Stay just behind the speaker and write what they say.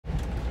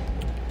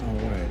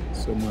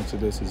So much of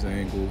this is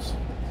angles,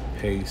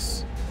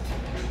 pace,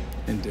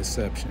 and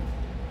deception.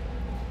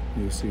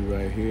 You'll see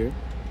right here,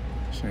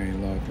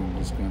 Shane Lachlan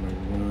is going to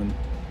run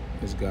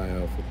his guy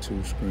out for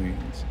 2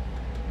 screens.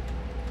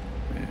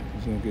 Man,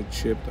 he's going to get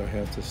chipped or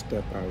have to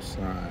step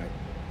outside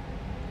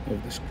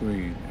of the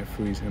screen. That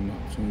frees him up.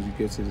 As soon as he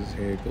gets it, his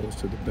head goes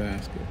to the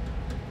basket.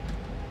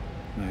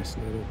 Nice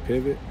little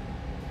pivot,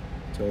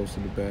 toes to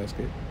the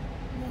basket,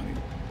 money.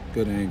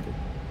 Good angle.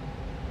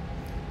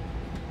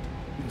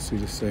 You'll see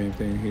the same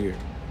thing here.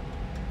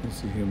 You'll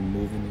see him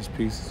moving his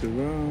pieces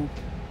around.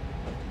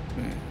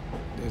 Man,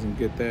 doesn't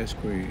get that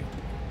screen.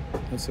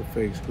 That's a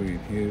fake screen.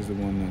 Here's the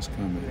one that's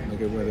coming.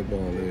 Look at where the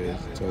ball is.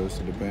 Toes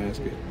to the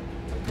basket.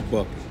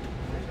 Bucket.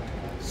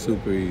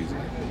 Super easy.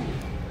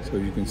 So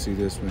you can see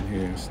this one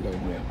here in slow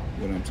mo,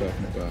 what I'm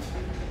talking about.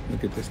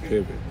 Look at this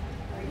pivot.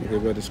 Look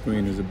at where the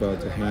screen is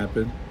about to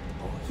happen.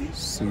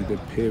 See the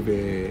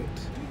pivot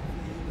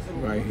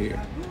right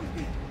here.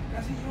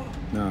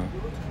 Now,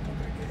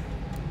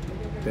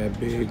 that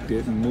big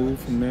didn't move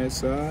from that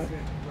side.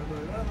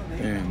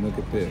 And look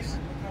at this.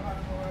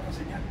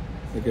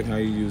 Look at how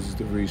he uses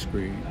the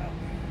re-screen.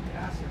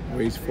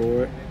 Waits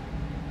for it.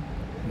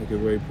 Look at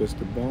where he puts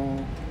the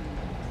ball.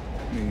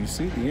 I mean, you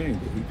see the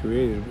angle he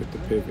created with the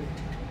pivot.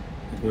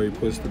 Look where he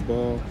puts the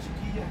ball,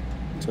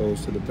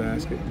 toes to the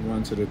basket,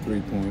 run to the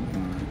three-point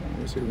line.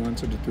 I say run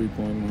to the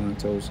three-point line,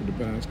 toes to the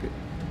basket.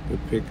 Good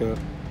pickup.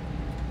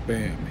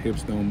 Bam.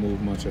 Hips don't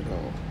move much at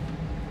all.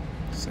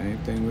 Same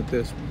thing with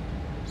this one.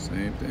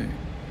 Same thing.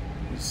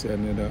 He's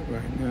setting it up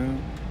right now.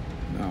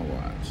 Now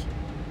watch.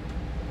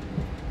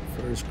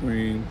 First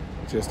screen,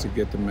 just to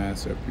get the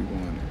matchup you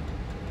wanted.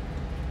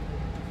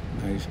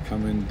 Now he's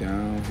coming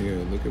down here.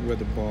 Look at where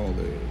the ball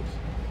is.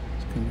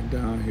 He's coming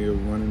down here,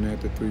 running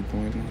at the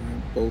three-point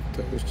line. Both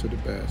toes to the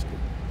basket.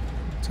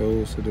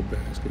 Toes to the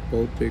basket.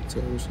 Both big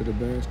toes to the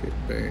basket.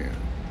 Bam.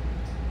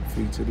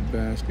 Feet to the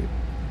basket.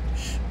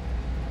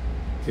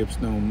 Hips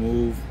don't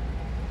move.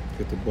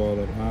 Get the ball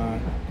up high.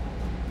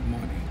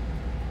 Money.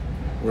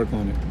 Work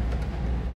on it.